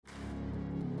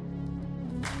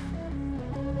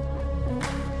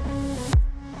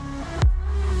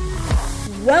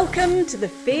Welcome to the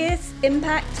Fierce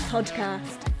Impact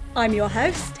Podcast. I'm your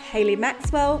host, Hayley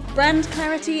Maxwell, brand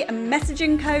clarity and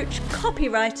messaging coach,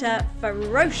 copywriter,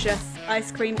 ferocious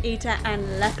ice cream eater,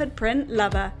 and leopard print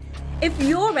lover. If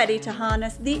you're ready to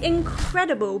harness the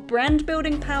incredible brand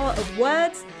building power of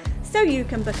words so you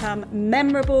can become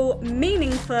memorable,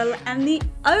 meaningful, and the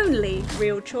only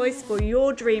real choice for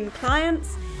your dream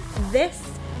clients, this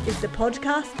is the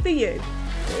podcast for you.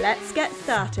 Let's get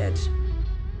started.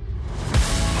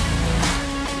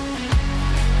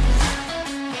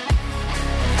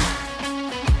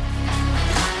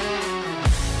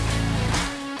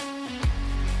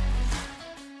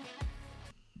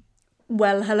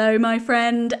 Well, hello, my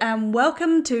friend, and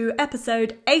welcome to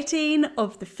episode 18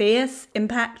 of the Fierce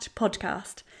Impact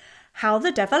Podcast. How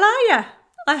the devil are ya?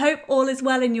 I hope all is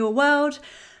well in your world.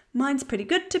 Mine's pretty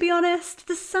good, to be honest.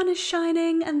 The sun is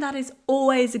shining, and that is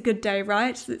always a good day,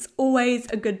 right? It's always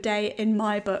a good day in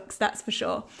my books, that's for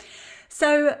sure.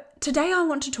 So today I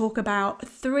want to talk about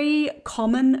 3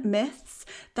 common myths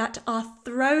that are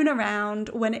thrown around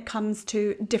when it comes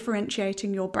to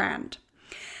differentiating your brand.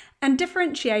 And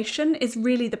differentiation is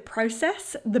really the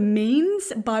process, the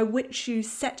means by which you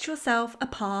set yourself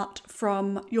apart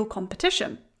from your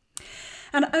competition.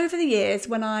 And over the years,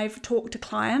 when I've talked to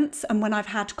clients and when I've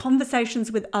had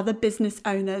conversations with other business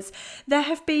owners, there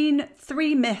have been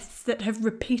 3 myths that have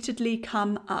repeatedly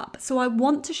come up. So I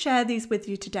want to share these with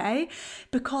you today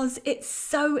because it's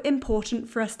so important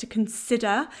for us to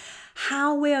consider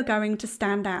how we are going to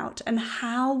stand out and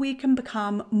how we can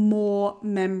become more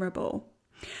memorable.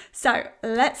 So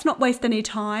let's not waste any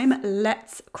time.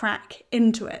 Let's crack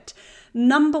into it.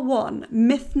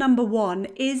 Myth number one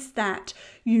is that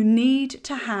you need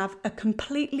to have a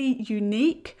completely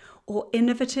unique or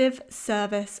innovative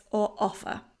service or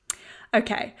offer.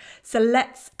 Okay, so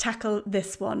let's tackle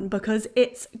this one because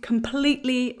it's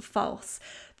completely false.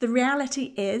 The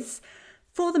reality is,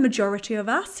 for the majority of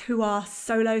us who are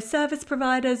solo service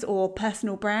providers or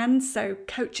personal brands, so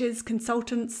coaches,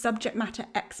 consultants, subject matter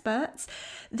experts,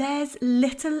 there's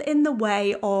little in the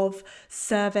way of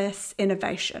service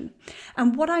innovation.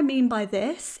 And what I mean by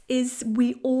this is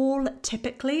we all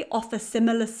typically offer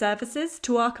similar services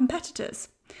to our competitors.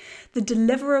 The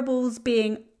deliverables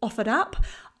being offered up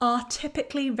are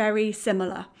typically very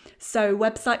similar. So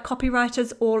website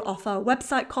copywriters all offer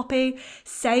website copy,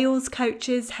 sales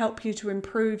coaches help you to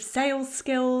improve sales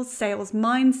skills, sales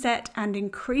mindset, and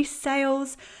increase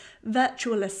sales.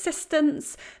 Virtual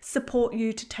assistants support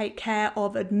you to take care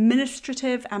of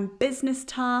administrative and business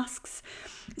tasks.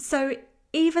 So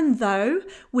even though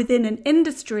within an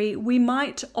industry we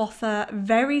might offer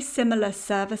very similar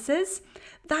services,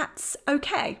 that's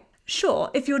okay. Sure,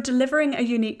 if you're delivering a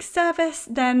unique service,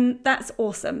 then that's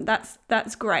awesome.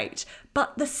 That's great.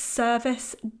 But the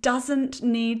service doesn't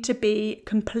need to be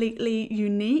completely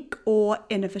unique or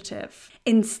innovative.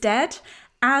 Instead,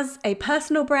 as a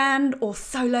personal brand or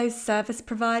solo service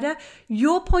provider,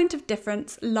 your point of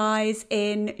difference lies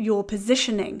in your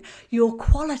positioning, your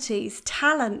qualities,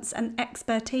 talents, and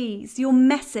expertise, your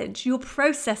message, your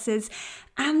processes,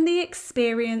 and the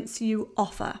experience you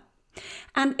offer.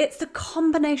 And it's the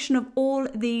combination of all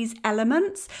these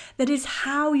elements that is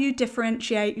how you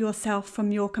differentiate yourself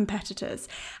from your competitors,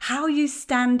 how you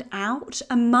stand out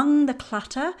among the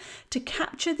clutter to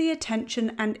capture the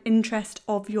attention and interest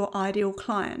of your ideal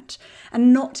client.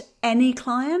 And not any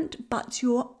client, but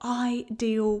your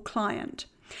ideal client.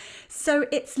 So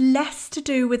it's less to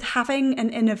do with having an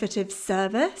innovative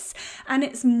service and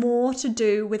it's more to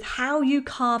do with how you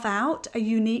carve out a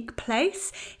unique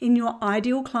place in your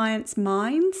ideal clients'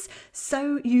 minds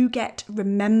so you get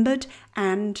remembered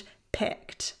and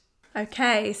picked.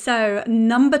 Okay, so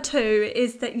number 2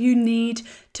 is that you need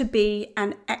to be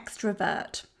an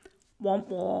extrovert. Womp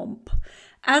womp.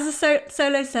 As a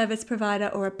solo service provider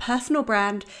or a personal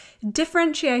brand,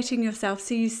 differentiating yourself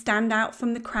so you stand out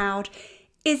from the crowd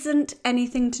isn't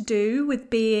anything to do with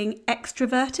being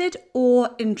extroverted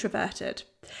or introverted.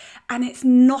 And it's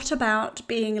not about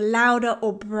being louder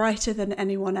or brighter than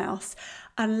anyone else,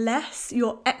 unless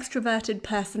your extroverted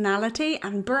personality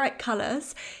and bright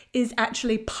colours is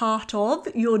actually part of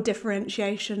your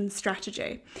differentiation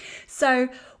strategy. So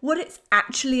what it's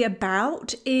actually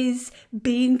about is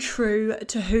being true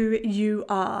to who you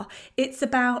are. It's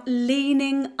about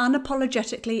leaning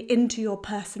unapologetically into your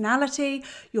personality,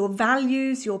 your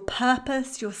values, your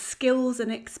purpose, your skills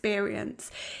and experience.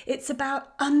 It's about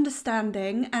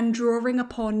understanding and drawing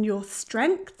upon your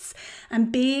strengths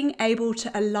and being able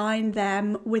to align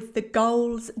them with the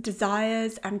goals,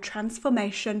 desires, and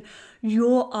transformation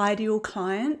your ideal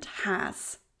client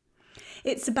has.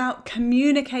 It's about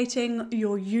communicating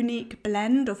your unique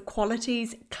blend of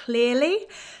qualities clearly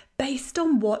based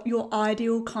on what your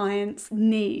ideal clients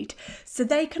need, so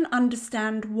they can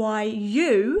understand why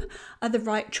you are the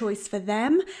right choice for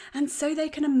them, and so they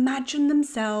can imagine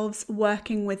themselves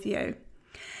working with you.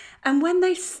 And when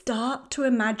they start to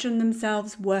imagine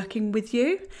themselves working with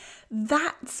you,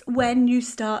 that's when you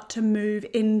start to move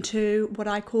into what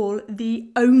I call the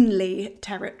only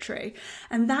territory.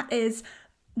 And that is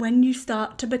when you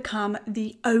start to become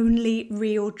the only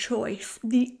real choice,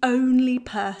 the only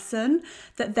person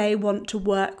that they want to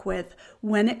work with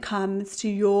when it comes to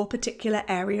your particular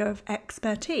area of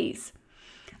expertise.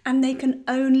 And they can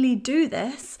only do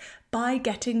this by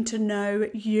getting to know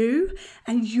you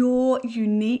and your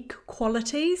unique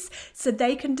qualities, so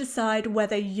they can decide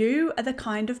whether you are the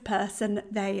kind of person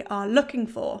they are looking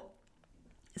for.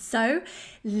 So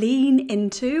lean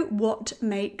into what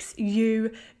makes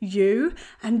you you,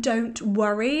 and don't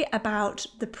worry about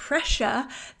the pressure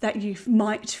that you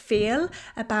might feel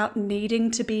about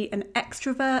needing to be an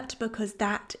extrovert, because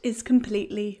that is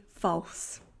completely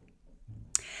false.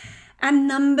 And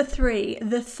number 3,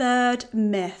 the third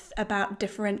myth about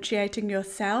differentiating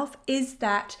yourself is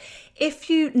that if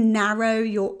you narrow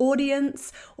your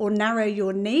audience or narrow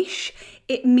your niche,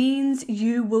 it means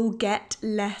you will get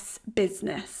less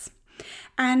business.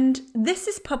 And this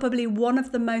is probably one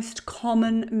of the most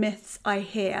common myths I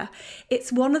hear.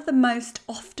 It's one of the most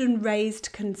often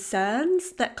raised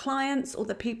concerns that clients or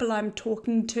the people I'm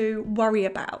talking to worry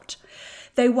about.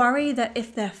 They worry that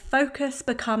if their focus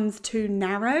becomes too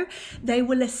narrow, they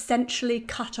will essentially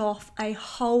cut off a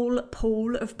whole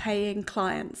pool of paying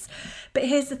clients. But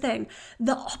here's the thing,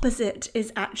 the opposite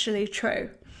is actually true.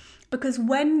 Because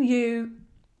when you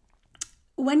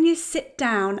sit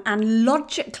down and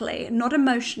logically, not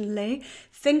emotionally,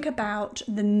 think about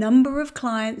the number of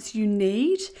clients you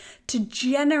need to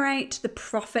generate the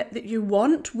profit that you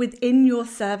want within your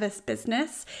service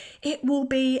business, it will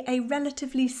be a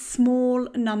relatively small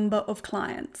number of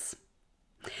clients.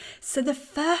 So the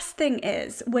first thing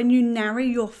is, when you narrow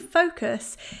your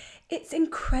focus, it's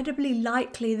incredibly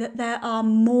likely that there are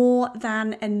more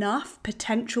than enough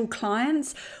potential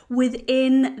clients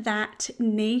within that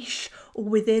niche or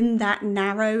within that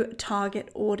narrow target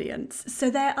audience. So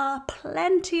there are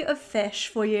plenty of fish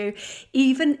for you,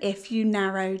 even if you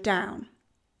narrow down.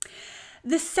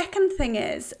 The second thing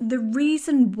is, the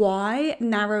reason why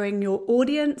narrowing your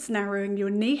audience, narrowing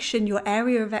your niche and your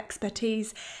area of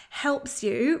expertise helps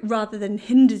you rather than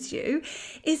hinders you,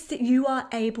 is that you are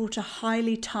able to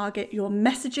highly target your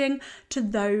messaging to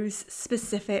those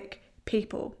specific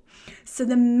people. So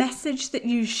the message that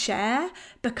you share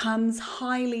becomes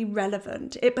highly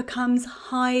relevant. It becomes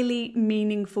highly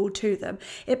meaningful to them.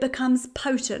 It becomes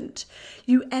potent.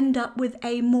 You end up with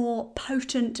a more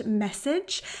potent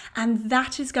message, and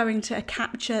that is going to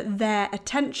capture their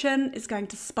attention, it's going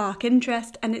to spark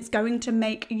interest, and it's going to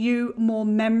make you more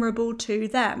memorable to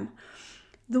them.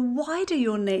 The wider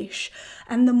your niche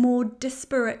and the more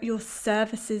disparate your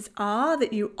services are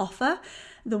that you offer,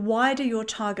 the wider your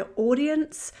target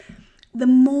audience, the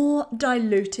more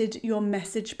diluted your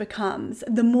message becomes,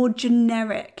 the more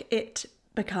generic it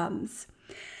becomes.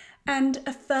 And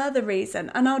a further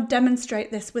reason, and I'll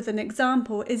demonstrate this with an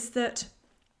example, is that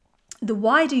the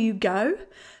wider you go,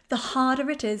 the harder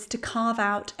it is to carve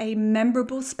out a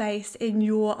memorable space in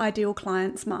your ideal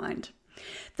client's mind.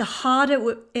 The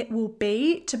harder it will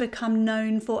be to become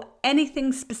known for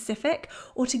anything specific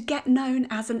or to get known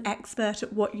as an expert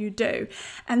at what you do.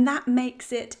 And that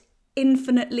makes it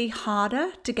infinitely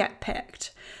harder to get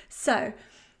picked. So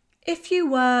if you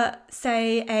were,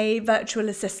 say, a virtual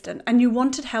assistant and you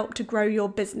wanted help to grow your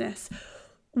business,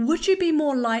 would you be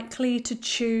more likely to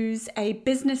choose a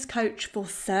business coach for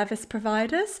service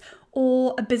providers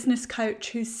or a business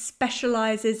coach who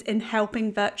specializes in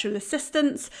helping virtual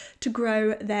assistants to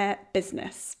grow their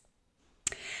business?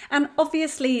 And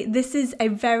obviously, this is a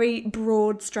very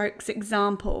broad strokes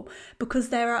example because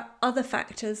there are other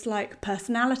factors like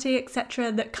personality,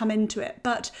 etc., that come into it.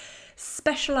 But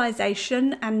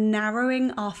specialization and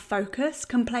narrowing our focus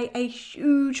can play a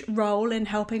huge role in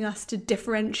helping us to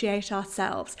differentiate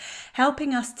ourselves,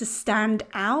 helping us to stand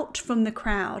out from the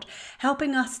crowd,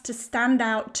 helping us to stand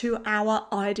out to our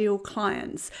ideal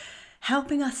clients,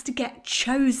 helping us to get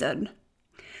chosen.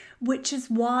 Which is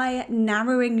why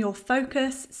narrowing your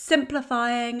focus,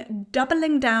 simplifying,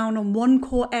 doubling down on one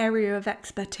core area of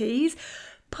expertise,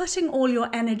 putting all your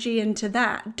energy into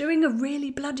that, doing a really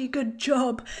bloody good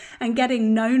job and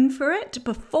getting known for it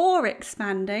before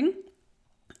expanding,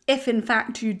 if in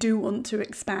fact you do want to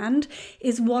expand,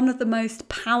 is one of the most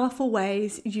powerful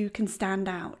ways you can stand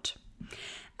out.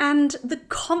 And the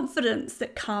confidence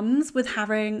that comes with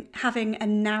having a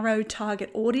narrow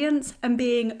target audience and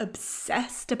being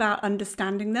obsessed about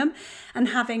understanding them and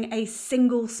having a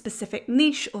single specific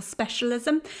niche or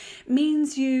specialism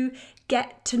means you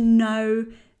get to know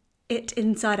it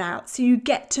inside out. So you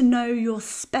get to know your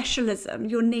specialism,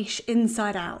 your niche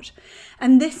inside out.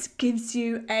 And this gives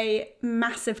you a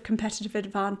massive competitive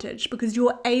advantage because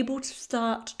you're able to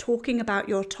start talking about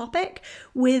your topic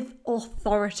with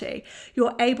authority.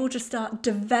 You're able to start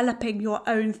developing your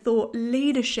own thought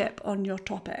leadership on your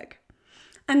topic.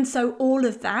 And so all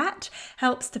of that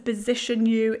helps to position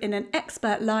you in an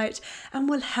expert light and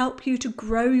will help you to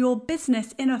grow your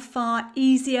business in a far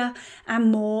easier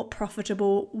and more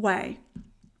profitable way.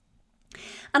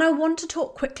 And I want to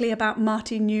talk quickly about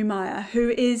Marty Neumeier, who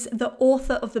is the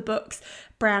author of the books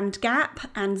Brand Gap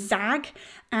and Zag,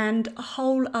 and a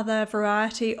whole other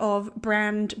variety of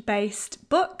brand-based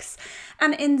books.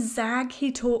 And in Zag,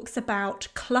 he talks about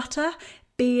clutter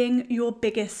being your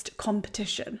biggest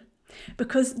competition.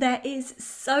 Because there is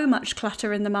so much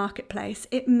clutter in the marketplace,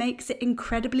 it makes it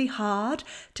incredibly hard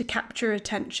to capture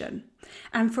attention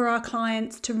and for our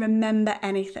clients to remember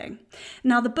anything.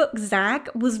 Now, the book Zag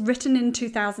was written in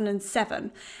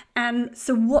 2007, and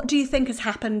so what do you think has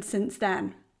happened since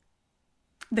then?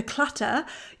 The clutter,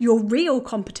 your real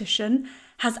competition,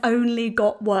 has only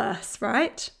got worse,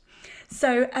 right?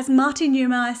 So as Marty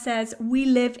Neumeier says, we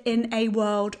live in a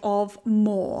world of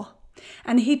more.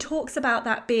 And he talks about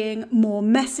that being more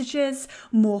messages,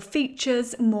 more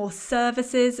features, more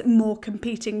services, more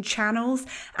competing channels,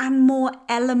 and more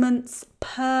elements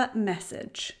per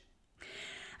message.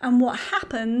 And what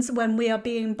happens when we are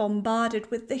being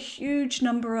bombarded with the huge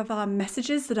number of our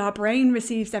messages that our brain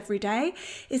receives every day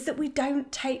is that we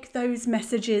don't take those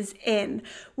messages in.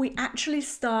 We actually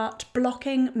start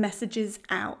blocking messages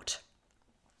out.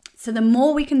 So the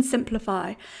more we can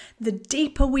simplify, the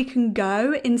deeper we can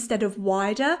go instead of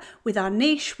wider with our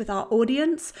niche, with our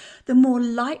audience, the more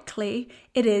likely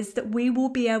it is that we will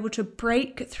be able to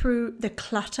break through the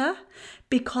clutter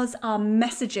because our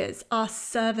messages, our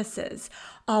services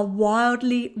are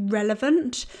wildly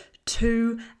relevant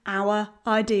to our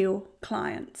ideal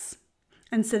clients.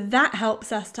 And so that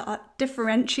helps us to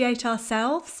differentiate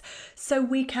ourselves so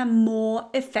we can more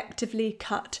effectively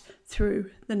cut through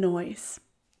the noise.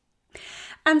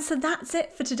 And so that's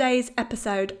it for today's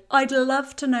episode. I'd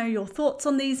love to know your thoughts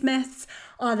on these myths.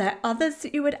 Are there others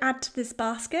that you would add to this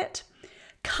basket?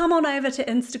 Come on over to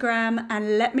Instagram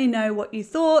and let me know what you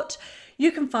thought.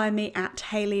 You can find me at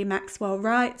Hayley Maxwell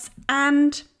Writes.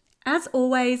 And as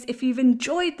always, if you've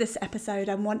enjoyed this episode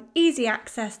and want easy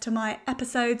access to my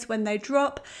episodes when they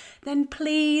drop, then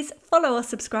please follow or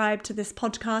subscribe to this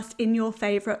podcast in your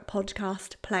favourite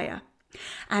podcast player.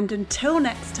 And until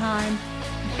next time,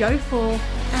 go forth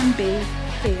and be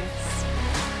fierce.